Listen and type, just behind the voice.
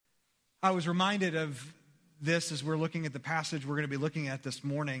I was reminded of this as we're looking at the passage we're going to be looking at this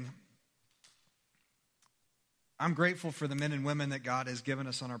morning. I'm grateful for the men and women that God has given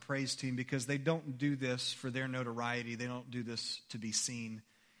us on our praise team because they don't do this for their notoriety. They don't do this to be seen.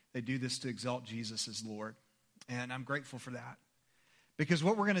 They do this to exalt Jesus as Lord. And I'm grateful for that. Because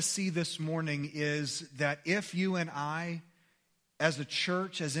what we're going to see this morning is that if you and I, as a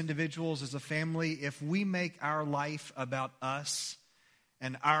church, as individuals, as a family, if we make our life about us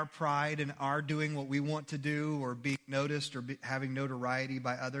and our pride and our doing what we want to do or being noticed or having notoriety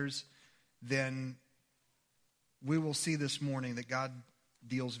by others, then we will see this morning that God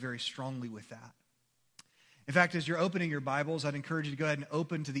deals very strongly with that. In fact, as you're opening your Bibles, I'd encourage you to go ahead and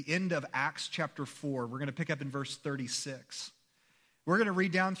open to the end of Acts chapter 4. We're going to pick up in verse 36. We're going to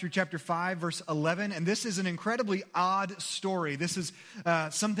read down through chapter 5, verse 11, and this is an incredibly odd story. This is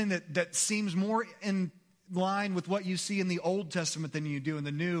something that seems more in line with what you see in the Old Testament than you do in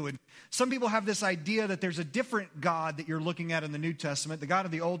the New. And some people have this idea that there's a different God that you're looking at in the New Testament. The God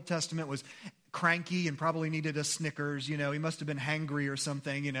of the Old Testament was cranky and probably needed a Snickers, he must have been hangry or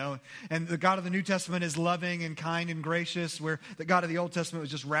something, And the God of the New Testament is loving and kind and gracious, where the God of the Old Testament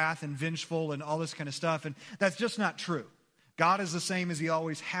was just wrath and vengeful and all this kind of stuff. And that's just not true. God is the same as he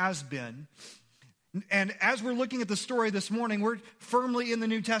always has been. And as we're looking at the story this morning, we're firmly in the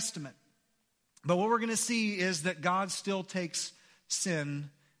New Testament. But what we're going to see is that God still takes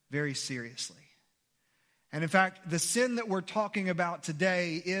sin very seriously. And in fact, the sin that we're talking about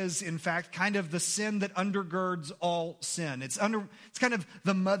today is, in fact, kind of the sin that undergirds all sin. It's kind of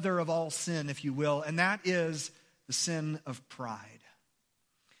the mother of all sin, if you will, and that is the sin of pride.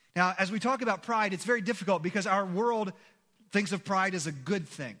 Now, as we talk about pride, it's very difficult because our world thinks of pride as a good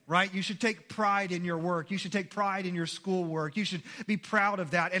thing, right? You should take pride in your work. You should take pride in your schoolwork. You should be proud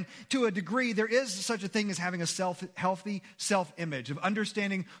of that. And to a degree, there is such a thing as having a healthy self-image, of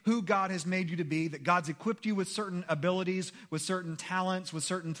understanding who God has made you to be, that God's equipped you with certain abilities, with certain talents, with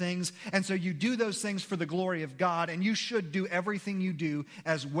certain things. And so you do those things for the glory of God, and you should do everything you do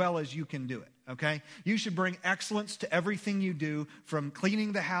as well as you can do it. Okay? You should bring excellence to everything you do, from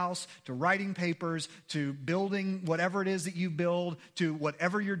cleaning the house to writing papers to building whatever it is that you build, to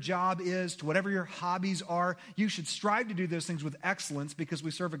whatever your job is, to whatever your hobbies are. You should strive to do those things with excellence because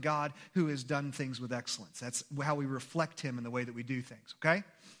we serve a God who has done things with excellence. That's how we reflect him in the way that we do things, okay?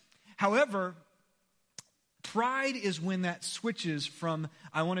 However, pride is when that switches from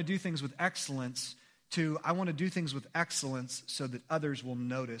I want to do things with excellence to I want to do things with excellence so that others will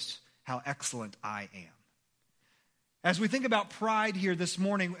notice how excellent I am. As we think about pride here this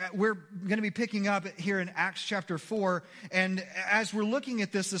morning, we're going to be picking up here in Acts chapter 4. And as we're looking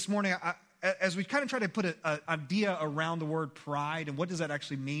at this morning, as we kind of try to put an idea around the word pride and what does that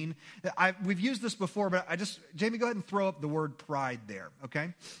actually mean, we've used this before, but Jamie, go ahead and throw up the word pride there,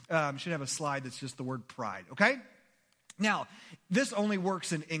 okay? Should have a slide that's just the word pride, okay? Now, this only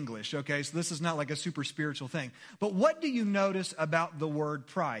works in English, okay? So this is not like a super spiritual thing. But what do you notice about the word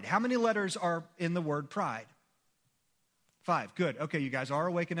pride? How many letters are in the word pride? 5. Good. Okay, you guys are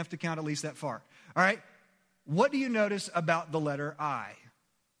awake enough to count at least that far. All right. What do you notice about the letter I?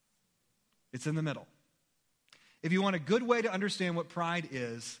 It's in the middle. If you want a good way to understand what pride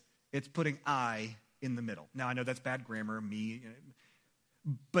is, it's putting I in the middle. Now, I know that's bad grammar,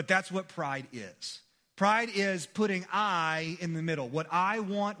 but that's what pride is. Pride is putting I in the middle, what I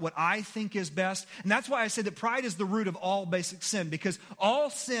want, what I think is best. And that's why I say that pride is the root of all basic sin, because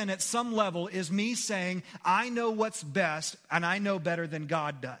all sin at some level is me saying, I know what's best and I know better than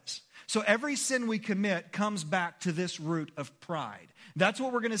God does. So every sin we commit comes back to this root of pride. That's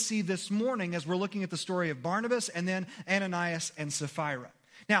what we're going to see this morning as we're looking at the story of Barnabas and then Ananias and Sapphira.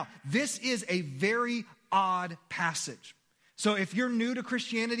 Now, this is a very odd passage. So if you're new to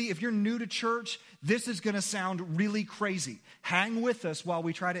Christianity, if you're new to church, this is going to sound really crazy. Hang with us while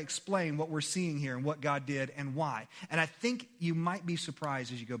we try to explain what we're seeing here and what God did and why. And I think you might be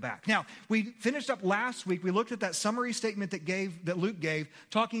surprised as you go back. Now, we finished up last week. We looked at that summary statement that Luke gave,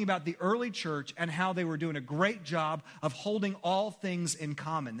 talking about the early church and how they were doing a great job of holding all things in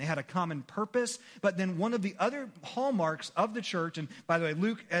common. They had a common purpose, but then one of the other hallmarks of the church, and by the way,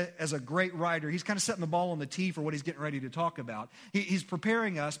 Luke, as a great writer, he's kind of setting the ball on the tee for what he's getting ready to talk about. He's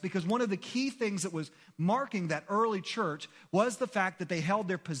preparing us because one of the key things that was marking that early church was the fact that they held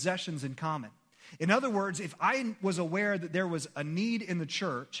their possessions in common. In other words, if I was aware that there was a need in the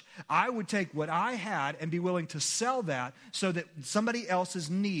church, I would take what I had and be willing to sell that so that somebody else's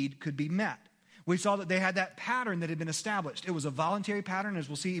need could be met. We saw that they had that pattern that had been established. It was a voluntary pattern, as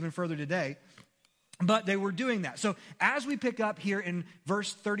we'll see even further today. But they were doing that. So as we pick up here in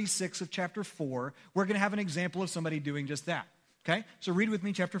verse 36 of chapter 4, we're going to have an example of somebody doing just that. Okay, so read with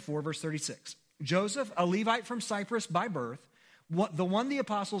me chapter 4, verse 36. Joseph, a Levite from Cyprus by birth, the one the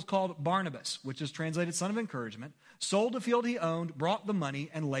apostles called Barnabas, which is translated son of encouragement, sold a field he owned, brought the money,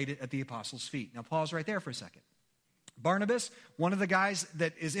 and laid it at the apostles' feet. Now pause right there for a second. Barnabas, one of the guys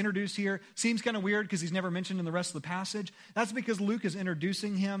that is introduced here, seems kind of weird because he's never mentioned in the rest of the passage. That's because Luke is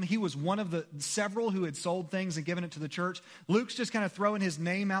introducing him. He was one of the several who had sold things and given it to the church. Luke's just kind of throwing his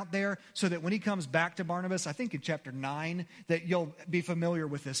name out there so that when he comes back to Barnabas, I think in chapter 9, that you'll be familiar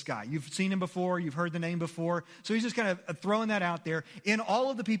with this guy. You've seen him before. You've heard the name before. So he's just kind of throwing that out there. In all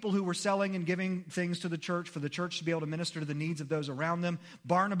of the people who were selling and giving things to the church for the church to be able to minister to the needs of those around them,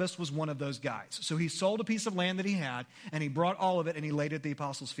 Barnabas was one of those guys. So he sold a piece of land that he had, and he brought all of it and he laid it at the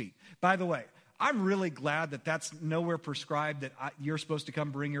apostles' feet. By the way, I'm really glad that that's nowhere prescribed that you're supposed to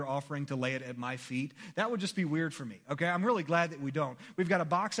come bring your offering to lay it at my feet. That would just be weird for me, okay? I'm really glad that we don't. We've got a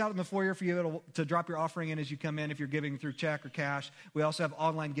box out in the foyer for you to drop your offering in as you come in if you're giving through check or cash. We also have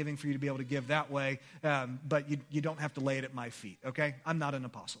online giving for you to be able to give that way, but you don't have to lay it at my feet, okay? I'm not an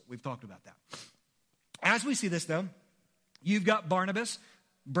apostle. We've talked about that. As we see this, though, you've got Barnabas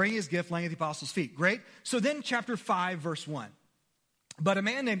bringing his gift, laying at the apostles' feet. Great. So then chapter 5, verse 1. But a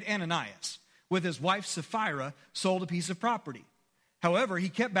man named Ananias, with his wife Sapphira, sold a piece of property. However, he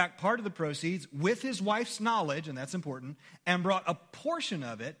kept back part of the proceeds with his wife's knowledge, and that's important, and brought a portion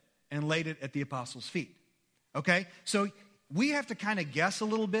of it and laid it at the apostles' feet. Okay? So we have to kind of guess a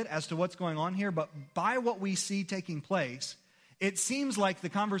little bit as to what's going on here, but by what we see taking place, it seems like the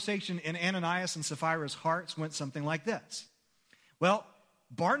conversation in Ananias and Sapphira's hearts went something like this. Well,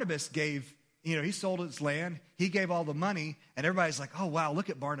 Barnabas gave, he sold his land, he gave all the money, and everybody's like, oh, wow, look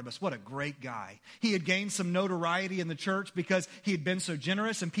at Barnabas, what a great guy. He had gained some notoriety in the church because he had been so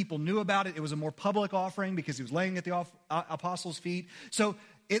generous and people knew about it. It was a more public offering because he was laying at the apostles' feet. So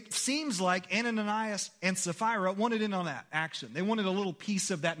it seems like Ananias and Sapphira wanted in on that action. They wanted a little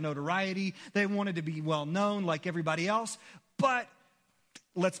piece of that notoriety. They wanted to be well known like everybody else, but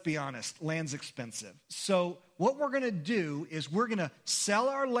let's be honest, land's expensive. So what we're going to do is we're going to sell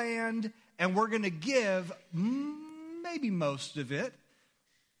our land and we're going to give maybe most of it.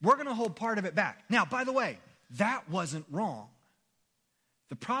 We're going to hold part of it back. Now, by the way, that wasn't wrong.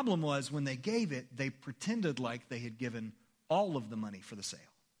 The problem was when they gave it, they pretended like they had given all of the money for the sale.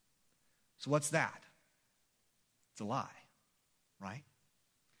 So what's that? It's a lie, right?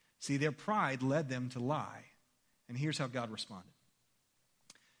 See, their pride led them to lie. And here's how God responded.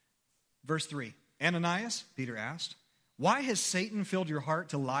 Verse 3, Ananias, Peter asked, why has Satan filled your heart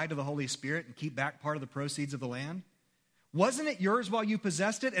to lie to the Holy Spirit and keep back part of the proceeds of the land? Wasn't it yours while you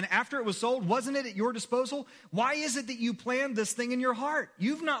possessed it? And after it was sold, wasn't it at your disposal? Why is it that you planned this thing in your heart?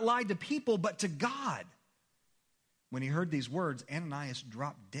 You've not lied to people, but to God. When he heard these words, Ananias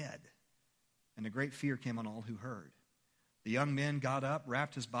dropped dead, and a great fear came on all who heard. The young men got up,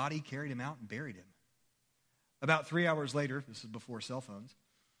 wrapped his body, carried him out, and buried him. About 3 hours later, this is before cell phones,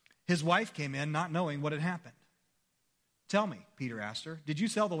 his wife came in not knowing what had happened. Tell me, Peter asked her, did you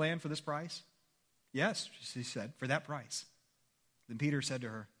sell the land for this price? Yes, she said, for that price. Then Peter said to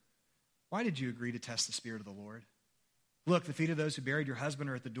her, why did you agree to test the Spirit of the Lord? Look, the feet of those who buried your husband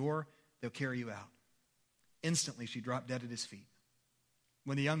are at the door. They'll carry you out. Instantly, she dropped dead at his feet.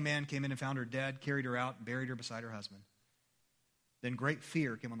 When the young man came in and found her dead, carried her out, and buried her beside her husband. Then great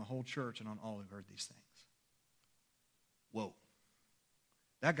fear came on the whole church and on all who heard these things. Whoa.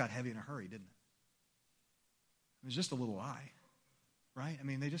 That got heavy in a hurry, didn't it? It was just a little lie, right? I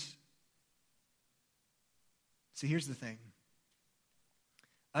mean, See, here's the thing.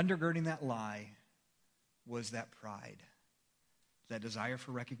 Undergirding that lie was that pride, that desire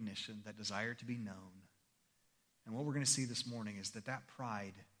for recognition, that desire to be known. And what we're going to see this morning is that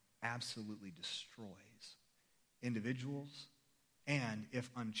pride absolutely destroys individuals and, if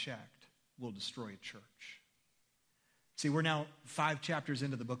unchecked, will destroy a church. See, we're now 5 chapters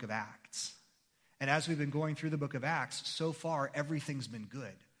into the book of Acts. And as we've been going through the book of Acts, so far, everything's been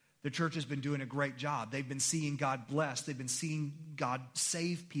good. The church has been doing a great job. They've been seeing God bless. They've been seeing God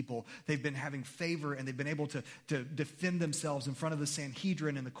save people. They've been having favor, and they've been able to defend themselves in front of the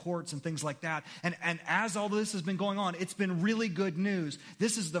Sanhedrin and the courts and things like that. And as all this has been going on, it's been really good news.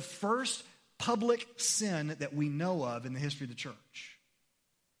 This is the first public sin that we know of in the history of the church.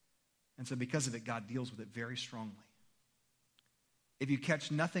 And so because of it, God deals with it very strongly. If you catch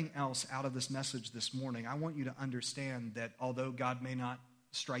nothing else out of this message this morning, I want you to understand that although God may not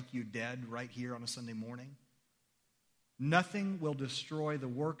strike you dead right here on a Sunday morning, nothing will destroy the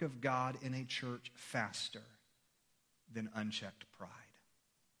work of God in a church faster than unchecked pride.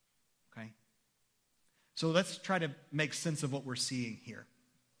 Okay? So let's try to make sense of what we're seeing here.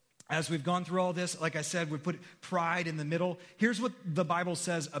 As we've gone through all this, like I said, we put pride in the middle. Here's what the Bible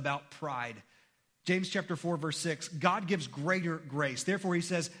says about pride. James chapter 4, verse 6, God gives greater grace. Therefore, he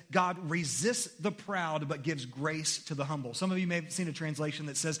says, God resists the proud, but gives grace to the humble. Some of you may have seen a translation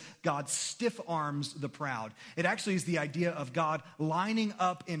that says, God stiff arms the proud. It actually is the idea of God lining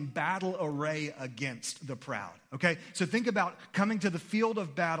up in battle array against the proud. Okay? So think about coming to the field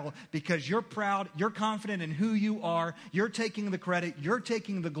of battle because you're proud, you're confident in who you are, you're taking the credit, you're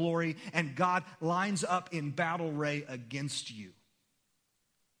taking the glory, and God lines up in battle array against you.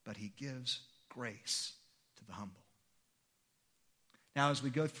 But he gives grace to the humble. Now, as we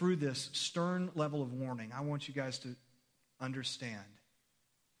go through this stern level of warning, I want you guys to understand,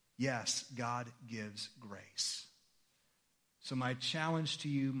 yes, God gives grace. So my challenge to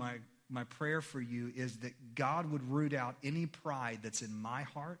you, my prayer for you is that God would root out any pride that's in my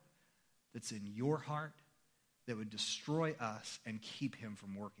heart, that's in your heart, that would destroy us and keep him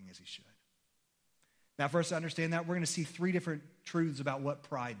from working as he should. Now, for us to understand that, we're going to see three different truths about what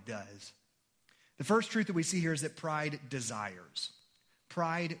pride does. The first truth that we see here is that pride desires.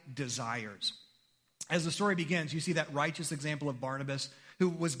 Pride desires. As the story begins, you see that righteous example of Barnabas who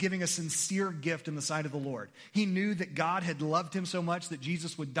was giving a sincere gift in the sight of the Lord. He knew that God had loved him so much that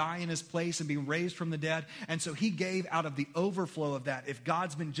Jesus would die in his place and be raised from the dead. And so he gave out of the overflow of that. If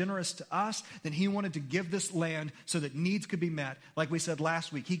God's been generous to us, then he wanted to give this land so that needs could be met. Like we said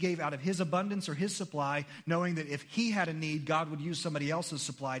last week, he gave out of his abundance or his supply, knowing that if he had a need, God would use somebody else's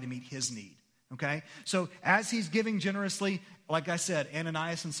supply to meet his need. Okay? So as he's giving generously, like I said,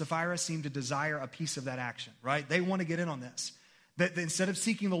 Ananias and Sapphira seem to desire a piece of that action, right? They want to get in on this. That instead of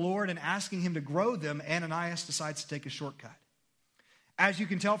seeking the Lord and asking him to grow them, Ananias decides to take a shortcut. As you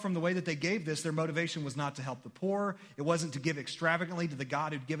can tell from the way that they gave this, their motivation was not to help the poor. It wasn't to give extravagantly to the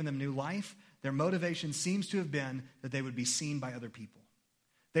God who'd given them new life. Their motivation seems to have been that they would be seen by other people.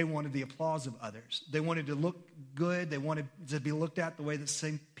 They wanted the applause of others. They wanted to look good. They wanted to be looked at the way that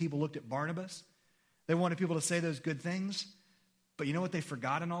same people looked at Barnabas. They wanted people to say those good things. But you know what they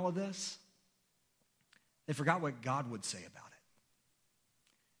forgot in all of this? They forgot what God would say about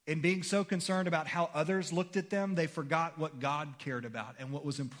it. In being so concerned about how others looked at them, they forgot what God cared about and what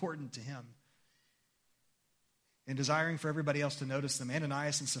was important to him. In desiring for everybody else to notice them,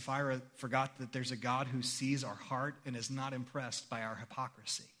 Ananias and Sapphira forgot that there's a God who sees our heart and is not impressed by our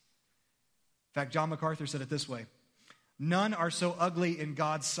hypocrisy. In fact, John MacArthur said it this way: none are so ugly in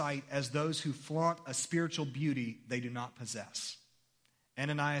God's sight as those who flaunt a spiritual beauty they do not possess.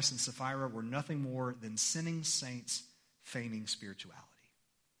 Ananias and Sapphira were nothing more than sinning saints feigning spirituality.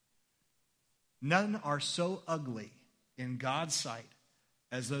 None are so ugly in God's sight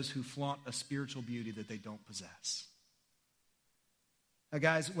as those who flaunt a spiritual beauty that they don't possess. Now,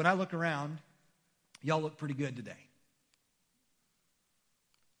 guys, when I look around, y'all look pretty good today.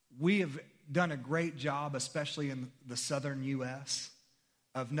 We have done a great job, especially in the southern U.S.,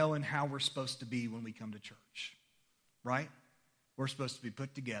 of knowing how we're supposed to be when we come to church, right? We're supposed to be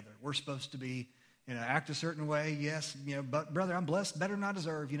put together. We're supposed to be, act a certain way. Yes, but brother, I'm blessed, better than I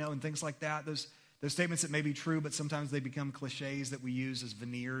deserve, and things like that. Those statements that may be true, but sometimes they become cliches that we use as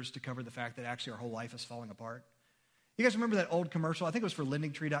veneers to cover the fact that actually our whole life is falling apart. You guys remember that old commercial? I think it was for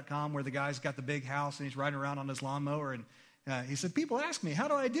LendingTree.com, where the guy's got the big house and he's riding around on his lawnmower, and he said, people ask me, how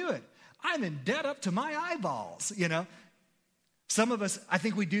do I do it? I'm in debt up to my eyeballs, Some of us, I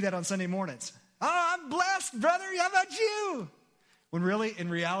think we do that on Sunday mornings. Oh, I'm blessed, brother. How about you? When really, in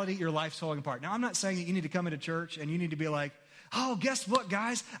reality, your life's falling apart. Now, I'm not saying that you need to come into church and you need to be like, oh, guess what,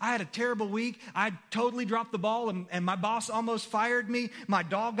 guys? I had a terrible week. I totally dropped the ball, and my boss almost fired me. My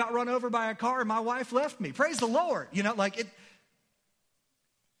dog got run over by a car, and my wife left me. Praise the Lord.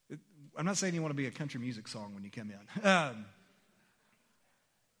 I'm not saying you want to be a country music song when you come in.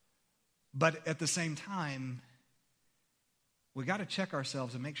 But at the same time, we got to check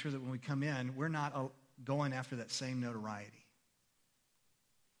ourselves and make sure that when we come in, we're not going after that same notoriety.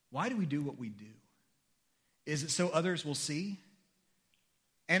 Why do we do what we do? Is it so others will see?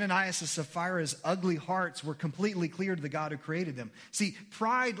 Ananias and Sapphira's ugly hearts were completely clear to the God who created them. See,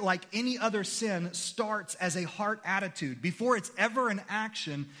 pride, like any other sin, starts as a heart attitude. Before it's ever an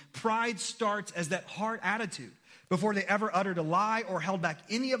action, pride starts as that heart attitude. Before they ever uttered a lie or held back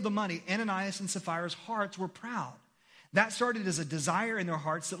any of the money, Ananias and Sapphira's hearts were proud. That started as a desire in their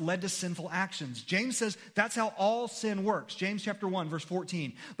hearts that led to sinful actions. James says that's how all sin works. James chapter 1, verse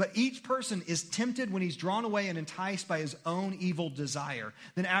 14. But each person is tempted when he's drawn away and enticed by his own evil desire.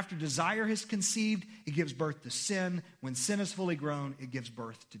 Then after desire has conceived, it gives birth to sin. When sin is fully grown, it gives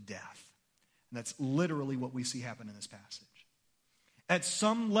birth to death. And that's literally what we see happen in this passage. At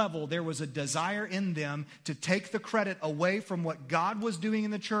some level, there was a desire in them to take the credit away from what God was doing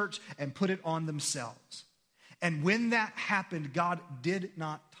in the church and put it on themselves. And when that happened, God did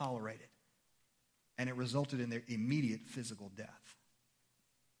not tolerate it. And it resulted in their immediate physical death.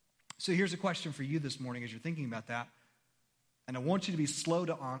 So here's a question for you this morning as you're thinking about that. And I want you to be slow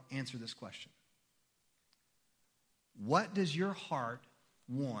to answer this question. What does your heart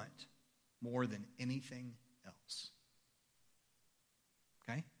want more than anything else?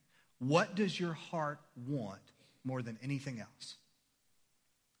 Okay? What does your heart want more than anything else?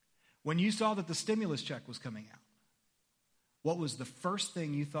 When you saw that the stimulus check was coming out, what was the first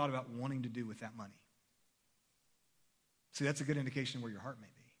thing you thought about wanting to do with that money? See, that's a good indication of where your heart may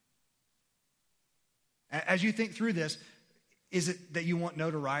be. As you think through this, is it that you want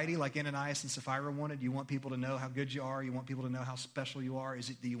notoriety like Ananias and Sapphira wanted? You want people to know how good you are? You want people to know how special you are? Is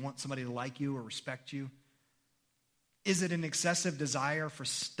it that you want somebody to like you or respect you? Is it an excessive desire for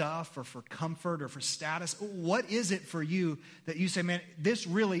stuff or for comfort or for status? What is it for you that you say, man, this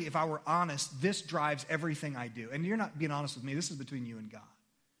really, if I were honest, this drives everything I do? And you're not being honest with me. This is between you and God.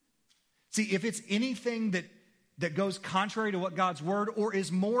 See, if it's anything that goes contrary to what God's word or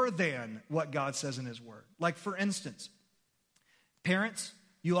is more than what God says in his word. Like, for instance, parents,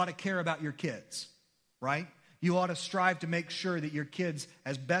 you ought to care about your kids, right? You ought to strive to make sure that your kids,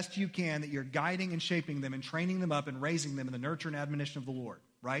 as best you can, that you're guiding and shaping them and training them up and raising them in the nurture and admonition of the Lord,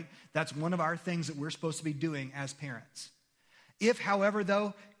 right? That's one of our things that we're supposed to be doing as parents. If, however,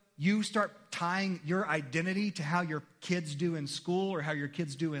 though, you start tying your identity to how your kids do in school or how your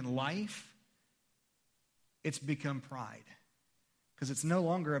kids do in life, it's become pride. Because it's no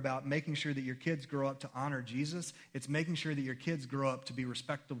longer about making sure that your kids grow up to honor Jesus. It's making sure that your kids grow up to be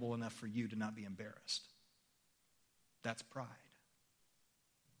respectable enough for you to not be embarrassed. That's pride.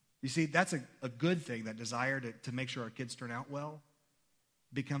 You see, that's a good thing, that desire to make sure our kids turn out well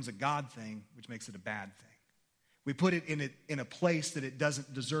becomes a God thing, which makes it a bad thing. We put it in a place that it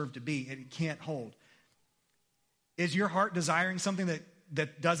doesn't deserve to be, and it can't hold. Is your heart desiring something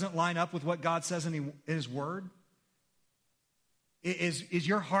that doesn't line up with what God says in his word? Is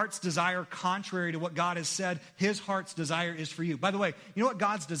your heart's desire contrary to what God has said? His heart's desire is for you. By the way, you know what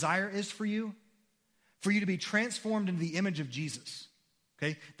God's desire is for you? For you to be transformed into the image of Jesus.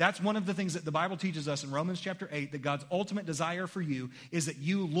 Okay? That's one of the things that the Bible teaches us in Romans chapter 8, that God's ultimate desire for you is that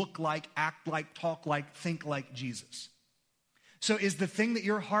you look like, act like, talk like, think like Jesus. So is the thing that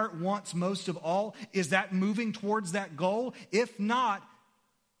your heart wants most of all, is that moving towards that goal? If not,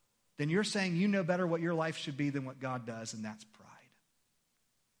 then you're saying you know better what your life should be than what God does, and that's pride.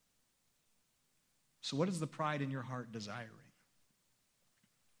 So what is the pride in your heart desiring?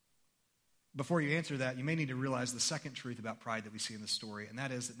 Before you answer that, you may need to realize the second truth about pride that we see in this story, and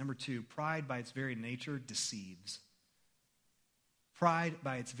that is that, number two, pride by its very nature deceives. Pride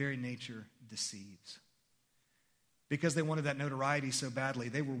by its very nature deceives. Because they wanted that notoriety so badly,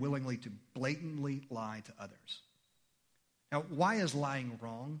 they were willingly to blatantly lie to others. Now, why is lying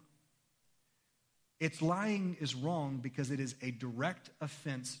wrong? Lying is wrong because it is a direct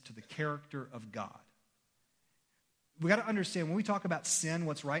offense to the character of God. We got to understand, when we talk about sin,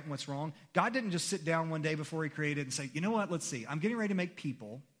 what's right and what's wrong, God didn't just sit down one day before he created and say, you know what, let's see, I'm getting ready to make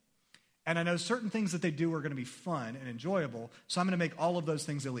people, and I know certain things that they do are going to be fun and enjoyable, so I'm going to make all of those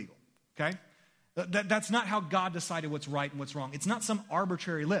things illegal, okay? That's not how God decided what's right and what's wrong. It's not some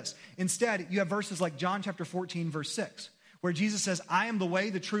arbitrary list. Instead, you have verses like John chapter 14, verse 6, where Jesus says, I am the way,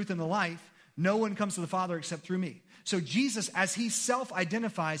 the truth, and the life. No one comes to the Father except through me. So Jesus, as he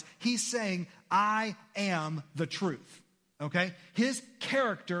self-identifies, he's saying, I am the truth, okay? His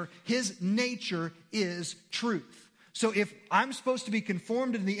character, his nature is truth. So if I'm supposed to be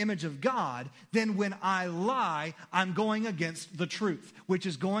conformed in the image of God, then when I lie, I'm going against the truth, which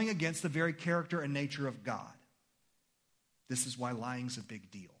is going against the very character and nature of God. This is why lying's a big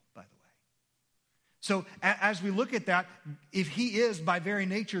deal, by the way. So as we look at that, if he is by very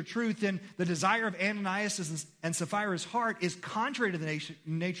nature truth, then the desire of Ananias and Sapphira's heart is contrary to the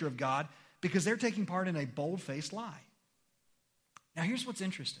nature of God, because they're taking part in a bold-faced lie. Now here's what's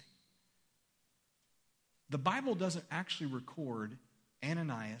interesting. The Bible doesn't actually record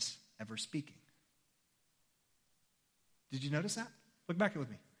Ananias ever speaking. Did you notice that? Look back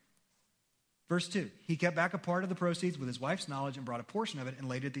with me. Verse 2, he kept back a part of the proceeds with his wife's knowledge and brought a portion of it and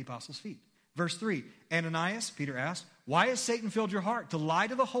laid it at the apostles' feet. Verse 3, Ananias, Peter asked, why has Satan filled your heart to lie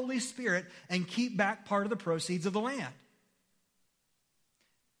to the Holy Spirit and keep back part of the proceeds of the land?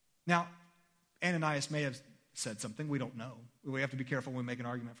 Now, Ananias may have said something. We don't know. We have to be careful when we make an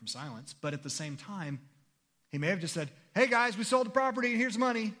argument from silence. But at the same time, he may have just said, hey guys, we sold the property and here's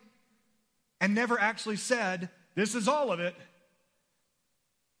money. And never actually said, this is all of it.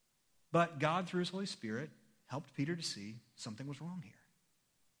 But God, through his Holy Spirit, helped Peter to see something was wrong here,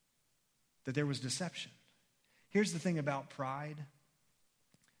 that there was deception. Here's the thing about pride.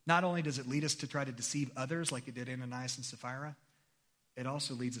 Not only does it lead us to try to deceive others like it did Ananias and Sapphira, it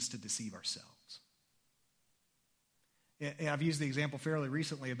also leads us to deceive ourselves. I've used the example fairly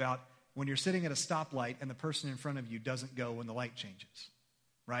recently about when you're sitting at a stoplight and the person in front of you doesn't go when the light changes,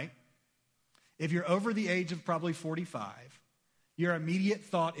 right? If you're over the age of probably 45, your immediate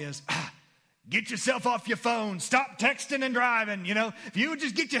thought is, get yourself off your phone, stop texting and driving. If you would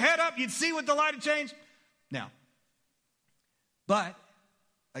just get your head up, you'd see what the light had changed. Now, but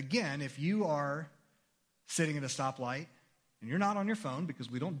again, if you are sitting at a stoplight and you're not on your phone, because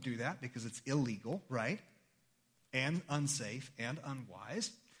we don't do that because it's illegal, right? And unsafe and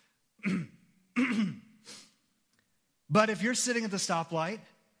unwise. But if you're sitting at the stoplight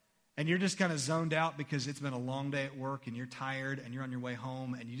and you're just kind of zoned out because it's been a long day at work and you're tired and you're on your way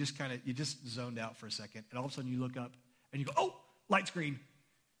home and you just zoned out for a second, and all of a sudden you look up and you go, oh, light's green.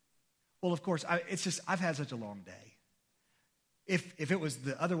 Well, of course, I've had such a long day. If it was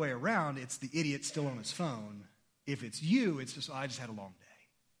the other way around, it's the idiot still on his phone. If it's you, it's just, I just had a long day.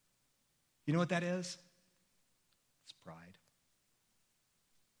 You know what that is? It's pride.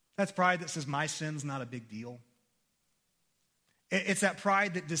 That's pride that says my sin's not a big deal. It's that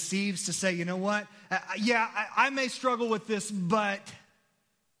pride that deceives to say, you know what? I may struggle with this, but...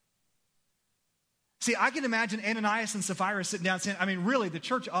 See, I can imagine Ananias and Sapphira sitting down saying, really, the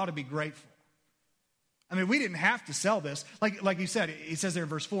church ought to be grateful. We didn't have to sell this. Like you said, he says there in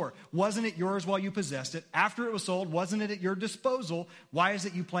verse 4, wasn't it yours while you possessed it? After it was sold, wasn't it at your disposal? Why is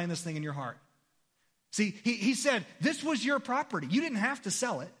it you playing this thing in your heart? See, he said, this was your property. You didn't have to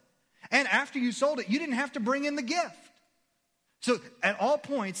sell it. And after you sold it, you didn't have to bring in the gift. So at all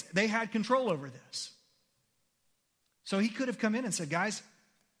points, they had control over this. So he could have come in and said, guys,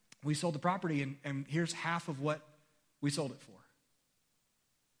 we sold the property and here's half of what we sold it for.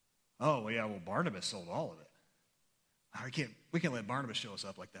 Oh, well, yeah, Barnabas sold all of it. We can't let Barnabas show us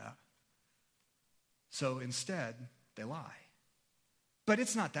up like that. So instead, they lie. But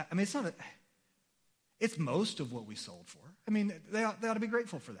it's not that. It's most of what we sold for. They ought to be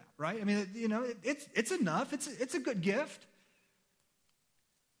grateful for that, right? It's enough. It's a good gift.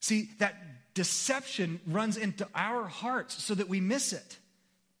 See, that deception runs into our hearts so that we miss it.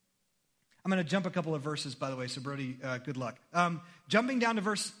 I'm going to jump a couple of verses, by the way, so Brody, good luck. Jumping down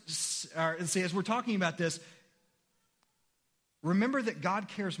to as we're talking about this, remember that God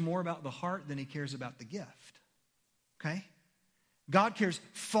cares more about the heart than he cares about the gift, okay? God cares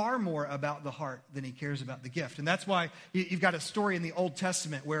far more about the heart than he cares about the gift. And that's why you've got a story in the Old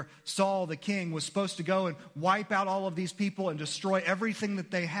Testament where Saul, the king, was supposed to go and wipe out all of these people and destroy everything that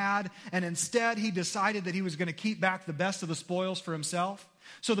they had. And instead, he decided that he was going to keep back the best of the spoils for himself.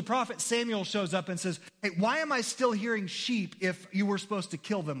 So the prophet Samuel shows up and says, hey, why am I still hearing sheep if you were supposed to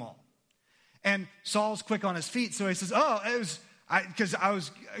kill them all? And Saul's quick on his feet, so he says, it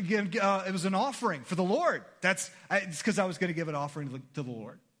was an offering for the Lord. It's because I was going to give an offering to the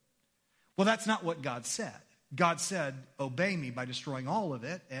Lord. Well, that's not what God said. God said, obey me by destroying all of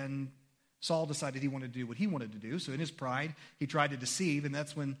it. And Saul decided he wanted to do what he wanted to do. So in his pride, he tried to deceive. And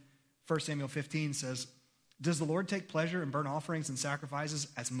that's when 1 Samuel 15 says, does the Lord take pleasure in burnt offerings and sacrifices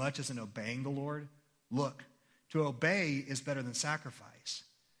as much as in obeying the Lord? Look, to obey is better than sacrifice.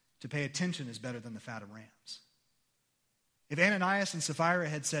 To pay attention is better than the fat of rams. If Ananias and Sapphira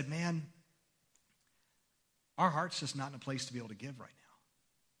had said, man, our heart's just not in a place to be able to give right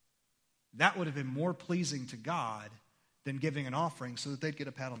now, that would have been more pleasing to God than giving an offering so that they'd get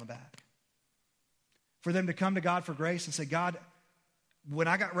a pat on the back. For them to come to God for grace and say, God, when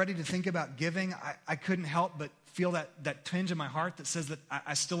I got ready to think about giving, I couldn't help but feel that twinge in my heart that says that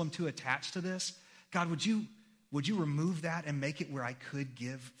I still am too attached to this. God, would you remove that and make it where I could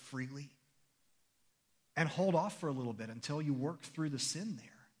give freely? And hold off for a little bit until you work through the sin there.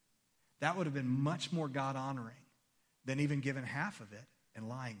 That would have been much more God-honoring than even giving half of it and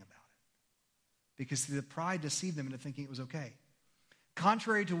lying about it. Because the pride deceived them into thinking it was okay.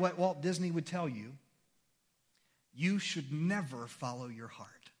 Contrary to what Walt Disney would tell you, you should never follow your heart.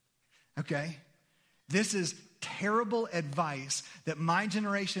 Okay? This is terrible advice that my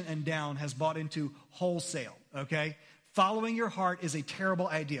generation and down has bought into wholesale. Okay? Following your heart is a terrible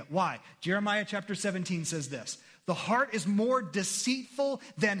idea. Why? Jeremiah chapter 17 says this. The heart is more deceitful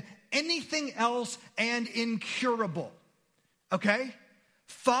than anything else and incurable. Okay?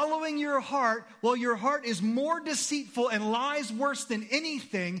 Following your heart, well, your heart is more deceitful and lies worse than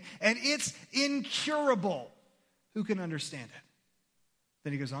anything, and it's incurable. Who can understand it?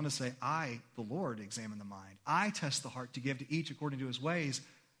 Then he goes on to say, I, the Lord, examine the mind. I test the heart to give to each according to his ways,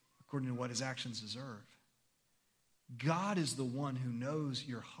 according to what his actions deserve. God is the one who knows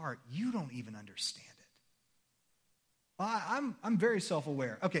your heart. You don't even understand it. Well, I'm very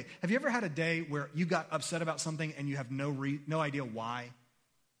self-aware. Okay, have you ever had a day where you got upset about something and you have no idea why?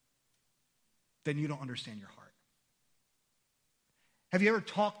 Then you don't understand your heart. Have you ever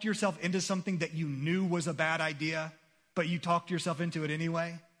talked yourself into something that you knew was a bad idea, but you talked yourself into it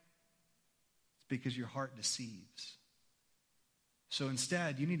anyway? It's because your heart deceives. So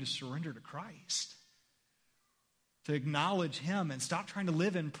instead, you need to surrender to Christ, to acknowledge him and stop trying to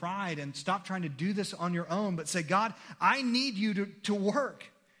live in pride and stop trying to do this on your own, but say, God, I need you to work.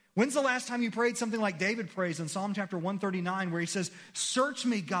 When's the last time you prayed something like David prays in Psalm chapter 139, where he says, search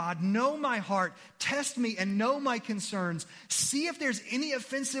me, God, know my heart, test me and know my concerns. See if there's any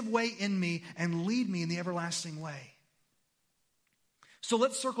offensive way in me and lead me in the everlasting way. So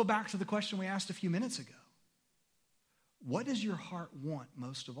let's circle back to the question we asked a few minutes ago. What does your heart want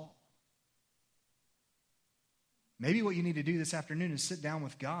most of all? Maybe what you need to do this afternoon is sit down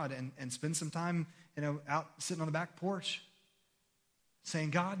with God and spend some time, out sitting on the back porch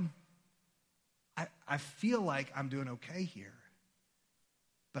saying, God, I feel like I'm doing okay here,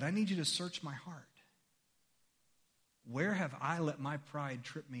 but I need you to search my heart. Where have I let my pride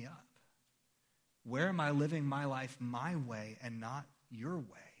trip me up? Where am I living my life my way and not your way?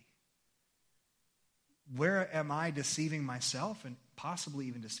 Where am I deceiving myself and possibly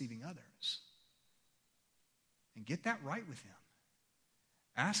even deceiving others? And get that right with him.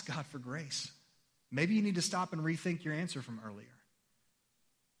 Ask God for grace. Maybe you need to stop and rethink your answer from earlier.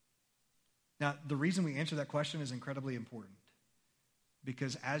 Now, the reason we answer that question is incredibly important,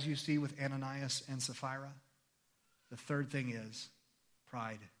 because as you see with Ananias and Sapphira, the third thing is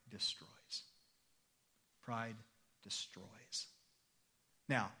pride destroys. Pride destroys.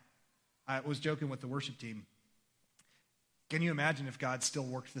 Now, I was joking with the worship team. Can you imagine if God still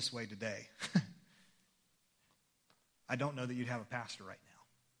worked this way today? I don't know that you'd have a pastor right now,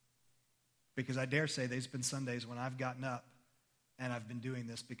 because I dare say there's been Sundays when I've gotten up and I've been doing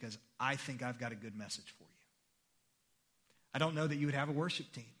this because I think I've got a good message for you. I don't know that you would have a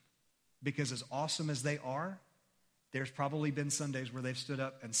worship team, because as awesome as they are, there's probably been Sundays where they've stood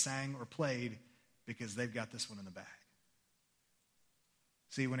up and sang or played because they've got this one in the bag.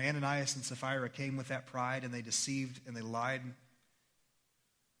 See, when Ananias and Sapphira came with that pride and they deceived and they lied,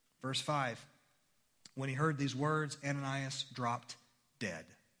 verse 5, when he heard these words, Ananias dropped dead,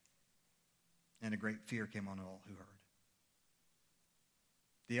 and a great fear came on all who heard.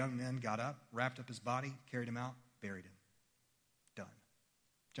 The young men got up, wrapped up his body, carried him out, buried him. Done.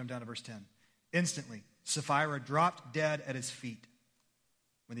 Jump down to verse 10. Instantly, Sapphira dropped dead at his feet.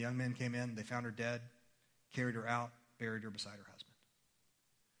 When the young men came in, they found her dead, carried her out, buried her beside her husband.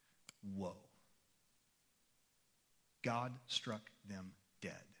 Whoa. God struck them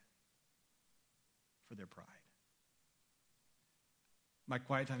dead for their pride. My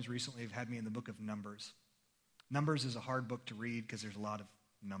quiet times recently have had me in the book of Numbers. Numbers is a hard book to read because there's a lot of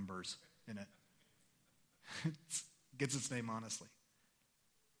numbers in it. It gets its name, honestly.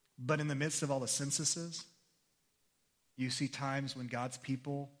 But in the midst of all the censuses, you see times when God's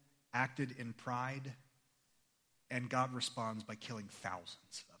people acted in pride, and God responds by killing thousands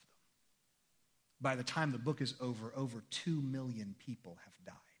of them. By the time the book is over 2 million people have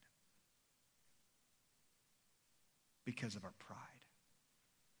died because of our pride.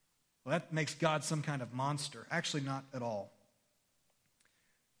 Well, that makes God some kind of monster. Actually, not at all.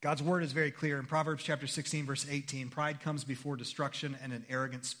 God's word is very clear. In Proverbs chapter 16, verse 18, pride comes before destruction and an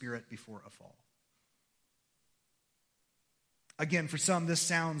arrogant spirit before a fall. Again, for some, this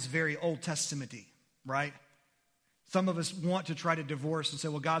sounds very Old Testament-y, right? Some of us want to try to divorce and say,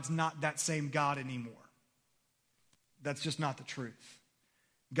 well, God's not that same God anymore. That's just not the truth.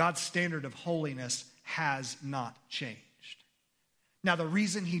 God's standard of holiness has not changed. Now, the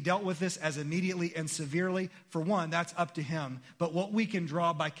reason he dealt with this as immediately and severely, for one, that's up to him. But what we can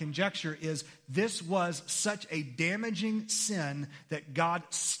draw by conjecture is this was such a damaging sin that God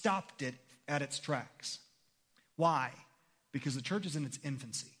stopped it at its tracks. Why? Because the church is in its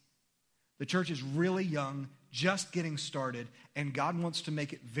infancy. The church is really young, just getting started, and God wants to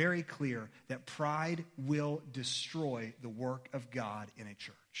make it very clear that pride will destroy the work of God in a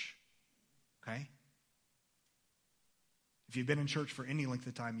church. Okay? If you've been in church for any length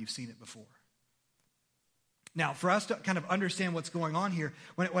of time, you've seen it before. Now, for us to kind of understand what's going on here,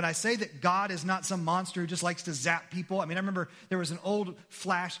 when I say that God is not some monster who just likes to zap people, I remember there was an old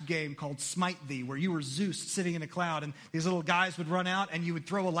Flash game called Smite Thee, where you were Zeus sitting in a cloud, and these little guys would run out, and you would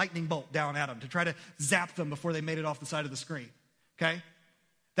throw a lightning bolt down at them to try to zap them before they made it off the side of the screen. Okay?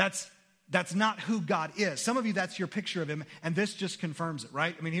 That's That's not who God is. Some of you, that's your picture of him, and this just confirms it,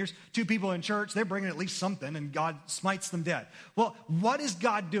 right? I mean, here's two people in church, they're bringing at least something, and God smites them dead. Well, what is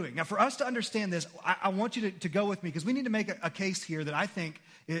God doing? Now, for us to understand this, I want you to go with me, because we need to make a case here that I think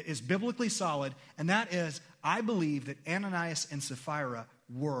is biblically solid, and that is, I believe that Ananias and Sapphira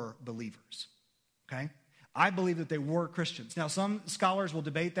were believers, okay? I believe that they were Christians. Now, some scholars will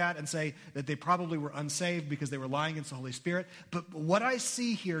debate that and say that they probably were unsaved because they were lying against the Holy Spirit. But what I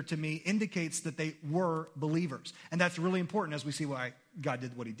see here to me indicates that they were believers. And that's really important as we see why God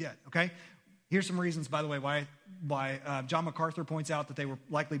did what he did, okay? Here's some reasons, by the way, why John MacArthur points out that they were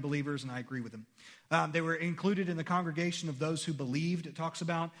likely believers, and I agree with him. They were included in the congregation of those who believed, it talks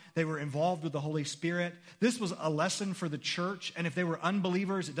about. They were involved with the Holy Spirit. This was a lesson for the church, and if they were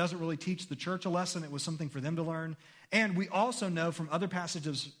unbelievers, it doesn't really teach the church a lesson. It was something for them to learn. And we also know from other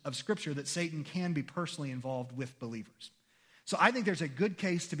passages of Scripture that Satan can be personally involved with believers. So I think there's a good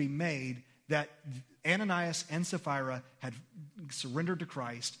case to be made that Ananias and Sapphira had surrendered to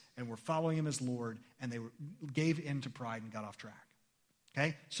Christ and were following him as Lord, and they gave in to pride and got off track.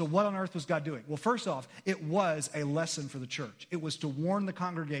 Okay? So what on earth was God doing? Well, first off, it was a lesson for the church. It was to warn the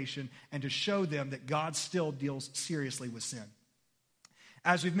congregation and to show them that God still deals seriously with sin.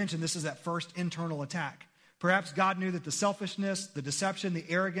 As we've mentioned, this is that first internal attack. Perhaps God knew that the selfishness, the deception, the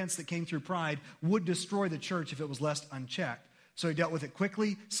arrogance that came through pride would destroy the church if it was left unchecked. So he dealt with it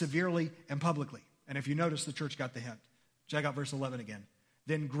quickly, severely, and publicly. And if you notice, the church got the hint. Check out verse 11 again.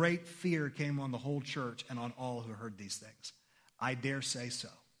 Then great fear came on the whole church and on all who heard these things. I dare say so.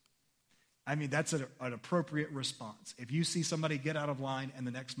 I mean, that's an appropriate response. If you see somebody get out of line and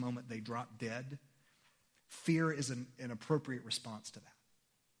the next moment they drop dead, fear is an appropriate response to that.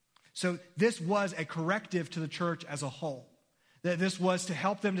 So this was a corrective to the church as a whole. That this was to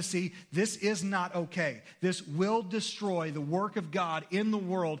help them to see this is not okay. This will destroy the work of God in the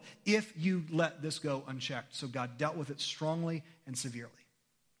world if you let this go unchecked. So God dealt with it strongly and severely.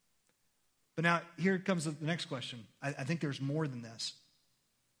 But now, here comes the next question. I think there's more than this.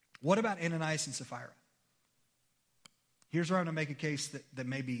 What about Ananias and Sapphira? Here's where I'm going to make a case that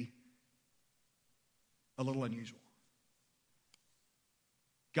may be a little unusual.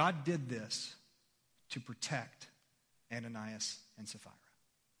 God did this to protect Ananias and Sapphira.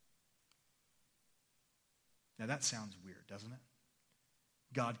 Now that sounds weird, doesn't it?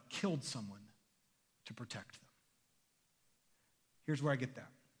 God killed someone to protect them. Here's where I get that.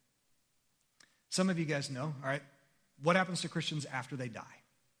 Some of you guys know, all right, what happens to Christians after they die?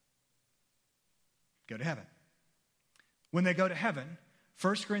 Go to heaven. When they go to heaven,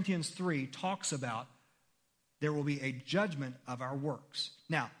 1 Corinthians 3 talks about there will be a judgment of our works.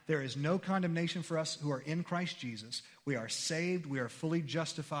 Now, there is no condemnation for us who are in Christ Jesus. We are saved. We are fully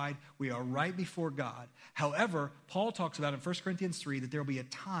justified. We are right before God. However, Paul talks about in 1 Corinthians 3 that there will be a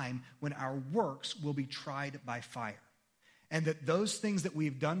time when our works will be tried by fire. And that those things that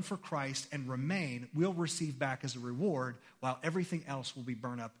we've done for Christ and remain will receive back as a reward, while everything else will be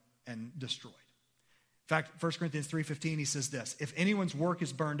burned up and destroyed. In fact, 1 Corinthians 3:15, he says this, if anyone's work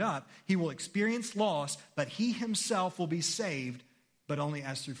is burned up, he will experience loss, but he himself will be saved, but only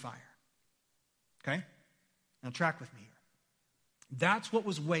as through fire. Okay? Now track with me here. That's what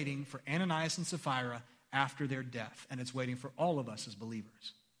was waiting for Ananias and Sapphira after their death, and it's waiting for all of us as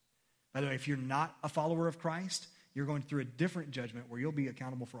believers. By the way, if you're not a follower of Christ, you're going through a different judgment where you'll be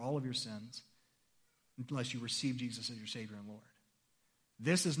accountable for all of your sins unless you receive Jesus as your Savior and Lord.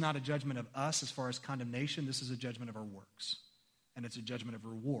 This is not a judgment of us as far as condemnation. This is a judgment of our works. And it's a judgment of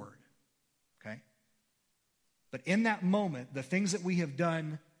reward. Okay? But in that moment, the things that we have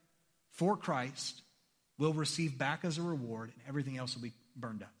done for Christ will receive back as a reward, and everything else will be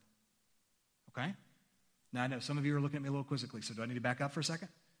burned up. Okay? Now, I know some of you are looking at me a little quizzically, so do I need to back up for a second?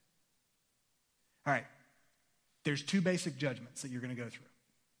 All right. There's two basic judgments that you're going to go through.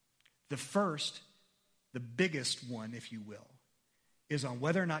 The first, the biggest one, if you will, is on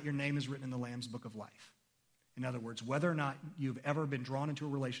whether or not your name is written in the Lamb's Book of Life. In other words, whether or not you've ever been drawn into a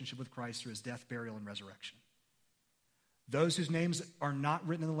relationship with Christ through his death, burial, and resurrection. Those whose names are not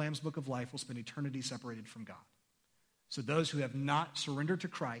written in the Lamb's Book of Life will spend eternity separated from God. So those who have not surrendered to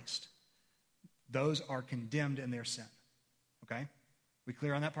Christ, those are condemned in their sin. Okay? We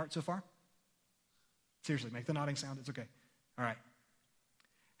clear on that part so far? Seriously, make the nodding sound. It's okay. All right.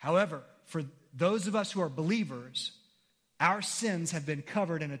 However, for those of us who are believers, our sins have been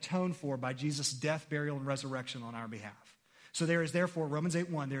covered and atoned for by Jesus' death, burial, and resurrection on our behalf. So there is therefore, Romans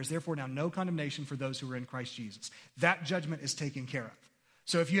 8:1, there is therefore now no condemnation for those who are in Christ Jesus. That judgment is taken care of.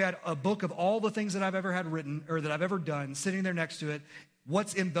 So if you had a book of all the things that I've ever had written or that I've ever done sitting there next to it,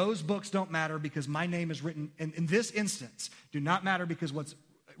 what's in those books don't matter because my name is written, in this instance, do not matter because what's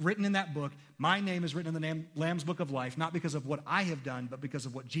written in that book. My name is written in the Lamb's Book of Life, not because of what I have done, but because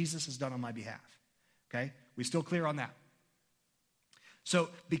of what Jesus has done on my behalf. Okay? We still clear on that? So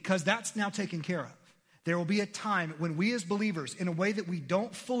because that's now taken care of, there will be a time when we as believers, in a way that we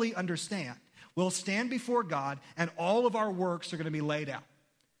don't fully understand, will stand before God and all of our works are going to be laid out.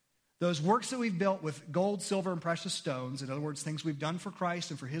 Those works that we've built with gold, silver, and precious stones, in other words, things we've done for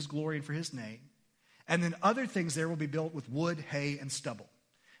Christ and for his glory and for his name. And then other things there will be built with wood, hay, and stubble.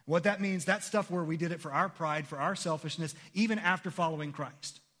 What that means, that's stuff where we did it for our pride, for our selfishness, even after following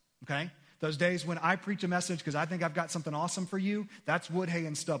Christ. Okay? Those days when I preach a message because I think I've got something awesome for you, that's wood, hay,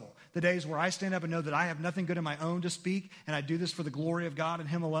 and stubble. The days where I stand up and know that I have nothing good in my own to speak, and I do this for the glory of God and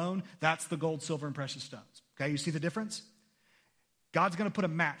him alone, that's the gold, silver, and precious stones. Okay, you see the difference? God's going to put a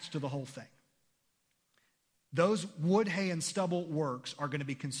match to the whole thing. Those wood, hay, and stubble works are going to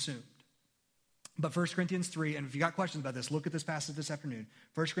be consumed. But 1 Corinthians 3, and if you got questions about this, look at this passage this afternoon.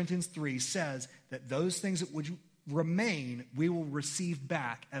 1 Corinthians 3 says that those things that would remain, we will receive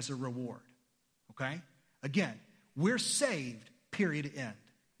back as a reward. Okay? Again, we're saved, period, end,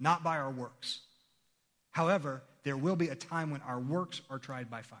 not by our works. However, there will be a time when our works are tried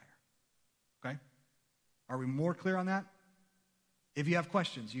by fire. Okay? Are we more clear on that? If you have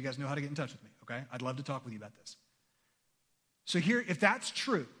questions, you guys know how to get in touch with me, okay? I'd love to talk with you about this. So here, if that's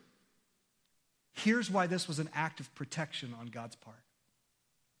true, here's why this was an act of protection on God's part.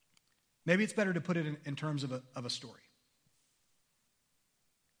 Maybe it's better to put it in terms of a story.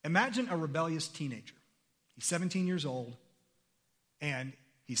 Imagine a rebellious teenager. He's 17 years old, and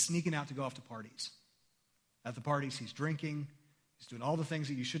he's sneaking out to go off to parties. At the parties, he's drinking. He's doing all the things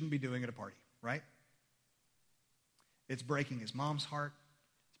that you shouldn't be doing at a party, right? It's breaking his mom's heart.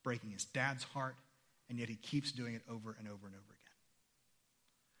 It's breaking his dad's heart, and yet he keeps doing it over and over and over again.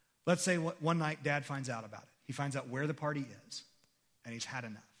 Let's say one night dad finds out about it. He finds out where the party is, and he's had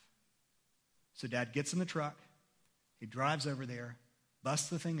enough. So dad gets in the truck. He drives over there, busts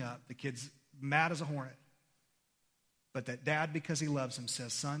the thing up. The kid's mad as a hornet. But that dad, because he loves him,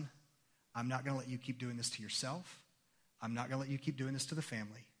 says, son, I'm not going to let you keep doing this to yourself. I'm not going to let you keep doing this to the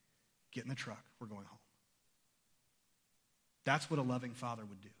family. Get in the truck. We're going home. That's what a loving father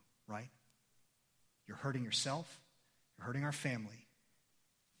would do, right? You're hurting yourself. You're hurting our family.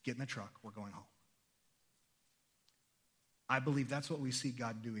 Get in the truck. We're going home. I believe that's what we see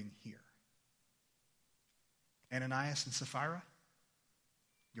God doing here. Ananias and Sapphira,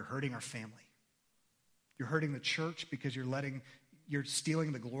 you're hurting our family. You're hurting the church because you're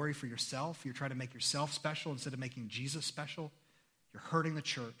stealing the glory for yourself. You're trying to make yourself special instead of making Jesus special. You're hurting the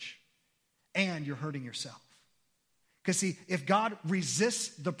church, and you're hurting yourself. Because see, if God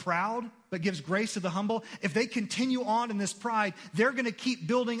resists the proud but gives grace to the humble, if they continue on in this pride, they're going to keep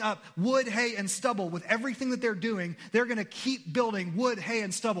building up wood, hay, and stubble. With everything that they're doing, they're going to keep building wood, hay,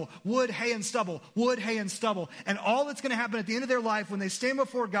 and stubble, wood, hay, and stubble, wood, hay, and stubble. And all that's going to happen at the end of their life when they stand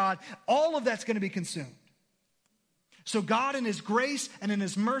before God, all of that's going to be consumed. So God in his grace and in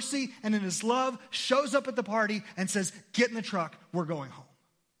his mercy and in his love shows up at the party and says, get in the truck, we're going home.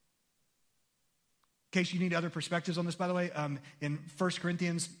 In case you need other perspectives on this, by the way, in 1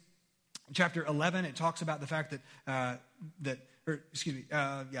 Corinthians chapter 11, it talks about the fact that, I've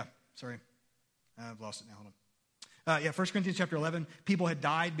lost it now, hold on. 1 Corinthians chapter 11, people had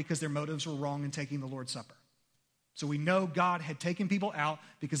died because their motives were wrong in taking the Lord's Supper. So we know God had taken people out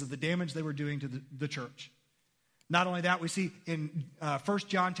because of the damage they were doing to the church. Not only that, we see in 1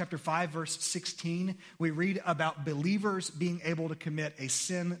 John chapter 5, verse 16, we read about believers being able to commit a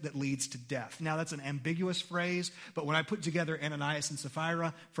sin that leads to death. Now, that's an ambiguous phrase, but when I put together Ananias and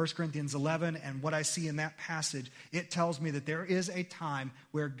Sapphira, 1 Corinthians 11, and what I see in that passage, it tells me that there is a time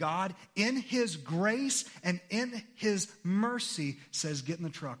where God, in his grace and in his mercy, says, get in the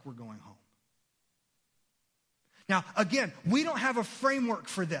truck, we're going home. Now, again, we don't have a framework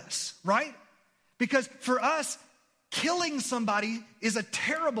for this, right? Because for us, killing somebody is a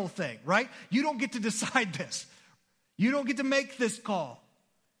terrible thing, right? You don't get to decide this. You don't get to make this call.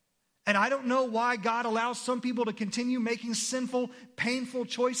 And I don't know why God allows some people to continue making sinful, painful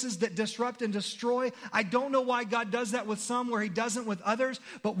choices that disrupt and destroy. I don't know why God does that with some where he doesn't with others.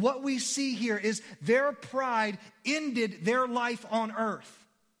 But what we see here is their pride ended their life on earth.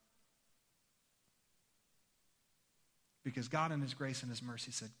 Because God in his grace and his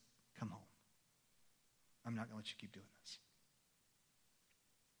mercy said, come home. I'm not going to let you keep doing this.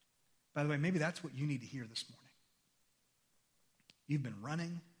 By the way, maybe that's what you need to hear this morning. You've been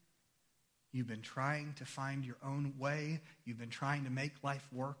running. You've been trying to find your own way. You've been trying to make life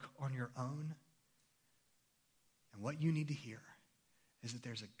work on your own. And what you need to hear is that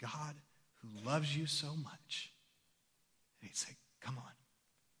there's a God who loves you so much. And he'd say, come on,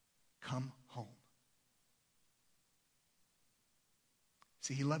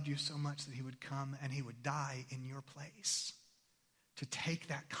 See, he loved you so much that he would come and he would die in your place to take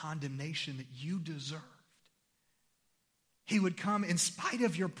that condemnation that you deserved. He would come in spite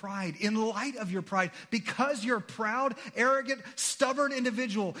of your pride, in light of your pride, because you're a proud, arrogant, stubborn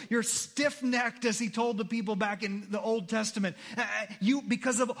individual. You're stiff-necked, as he told the people back in the Old Testament.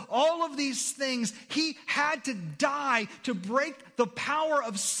 Because of all of these things, he had to die to break the power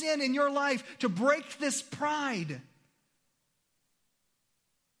of sin in your life, to break this pride.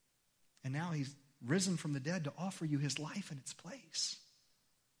 And now he's risen from the dead to offer you his life in its place.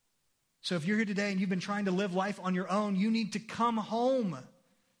 So if you're here today and you've been trying to live life on your own, you need to come home.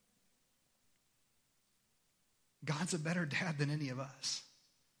 God's a better dad than any of us.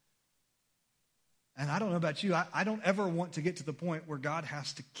 And I don't know about you, I don't ever want to get to the point where God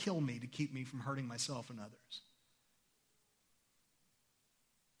has to kill me to keep me from hurting myself and others.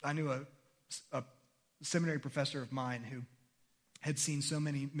 I knew a seminary professor of mine who had seen so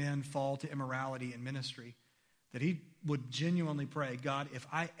many men fall to immorality in ministry that he would genuinely pray, God, if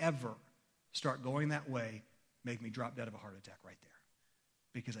I ever start going that way, make me drop dead of a heart attack right there,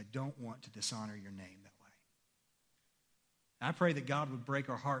 because I don't want to dishonor your name that way. I pray that God would break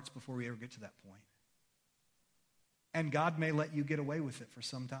our hearts before we ever get to that point. And God may let you get away with it for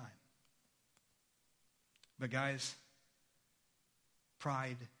some time. But guys,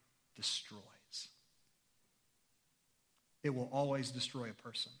 pride destroys. It will always destroy a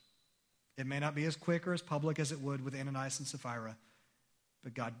person. It may not be as quick or as public as it would with Ananias and Sapphira,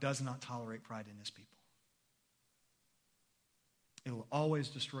 but God does not tolerate pride in his people. It will always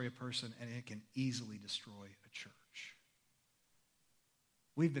destroy a person, and it can easily destroy a church.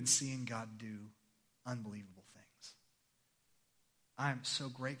 We've been seeing God do unbelievable things. I am so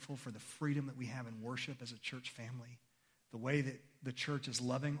grateful for the freedom that we have in worship as a church family, the way that the church is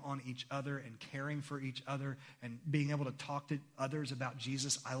loving on each other and caring for each other and being able to talk to others about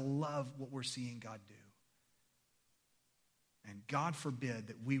Jesus. I love what we're seeing God do. And God forbid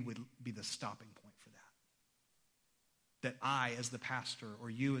that we would be the stopping point for that. That I, as the pastor, or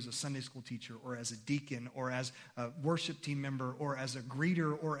you as a Sunday school teacher, or as a deacon, or as a worship team member, or as a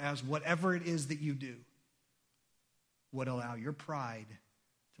greeter, or as whatever it is that you do, would allow your pride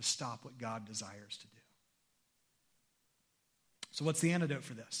to stop what God desires to do. So what's the antidote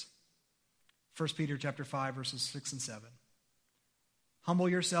for this? 1 Peter chapter 5, verses 6 and 7. Humble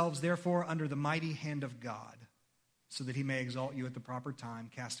yourselves, therefore, under the mighty hand of God, so that he may exalt you at the proper time,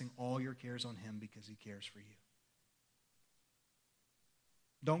 casting all your cares on him because he cares for you.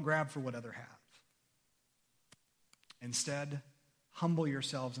 Don't grab for what others have. Instead, humble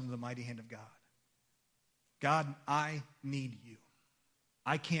yourselves under the mighty hand of God. God, I need you.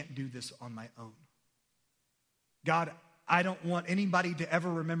 I can't do this on my own. God, I don't want anybody to ever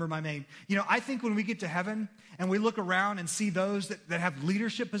remember my name. You know, I think when we get to heaven and we look around and see those that have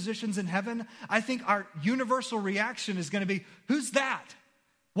leadership positions in heaven, I think our universal reaction is going to be, who's that?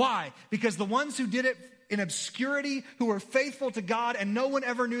 Why? Because the ones who did it in obscurity, who were faithful to God and no one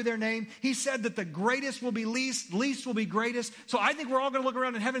ever knew their name, he said that the greatest will be least, least will be greatest. So I think we're all going to look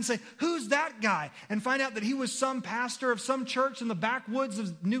around in heaven and say, who's that guy? And find out that he was some pastor of some church in the backwoods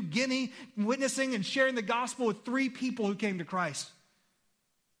of New Guinea, witnessing and sharing the gospel with 3 people who came to Christ.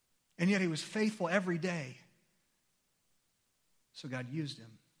 And yet he was faithful every day. So God used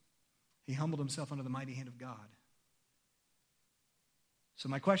him. He humbled himself under the mighty hand of God. So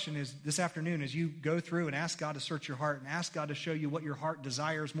my question is, this afternoon, as you go through and ask God to search your heart and ask God to show you what your heart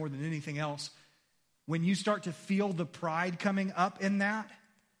desires more than anything else, when you start to feel the pride coming up in that,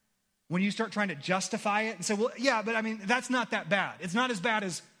 when you start trying to justify it and say, well, yeah, but I mean, that's not that bad. It's not as bad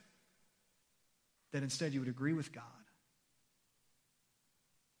as, that instead you would agree with God.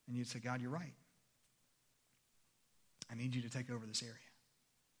 And you'd say, God, you're right. I need you to take over this area.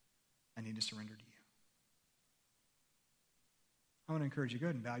 I need to surrender to you. I want to encourage you, go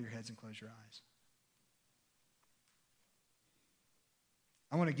ahead and bow your heads and close your eyes.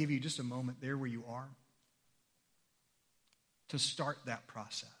 I want to give you just a moment there where you are to start that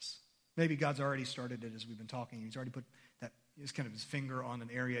process. Maybe God's already started it as we've been talking. He's already put that, his kind of his finger on an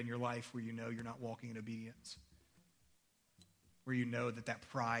area in your life where you know you're not walking in obedience, where you know that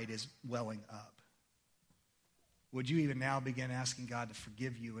pride is welling up. Would you even now begin asking God to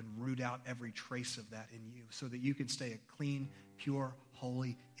forgive you and root out every trace of that in you so that you can stay a clean, pure,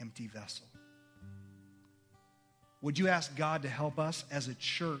 holy, empty vessel? Would you ask God to help us as a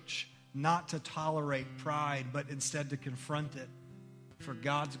church not to tolerate pride, but instead to confront it for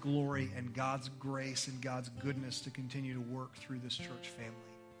God's glory and God's grace and God's goodness to continue to work through this church family?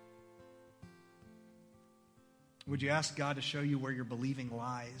 Would you ask God to show you where your believing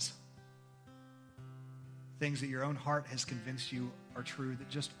lies? things that your own heart has convinced you are true that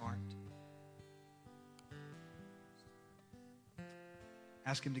just aren't.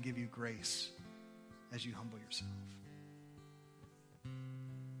 Ask him to give you grace as you humble yourself.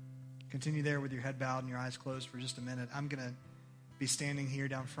 Continue there with your head bowed and your eyes closed for just a minute. I'm going to be standing here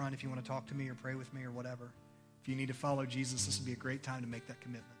down front if you want to talk to me or pray with me or whatever. If you need to follow Jesus, this would be a great time to make that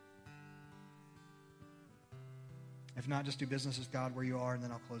commitment. If not, just do business with God where you are, and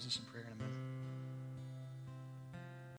then I'll close this in prayer in a minute.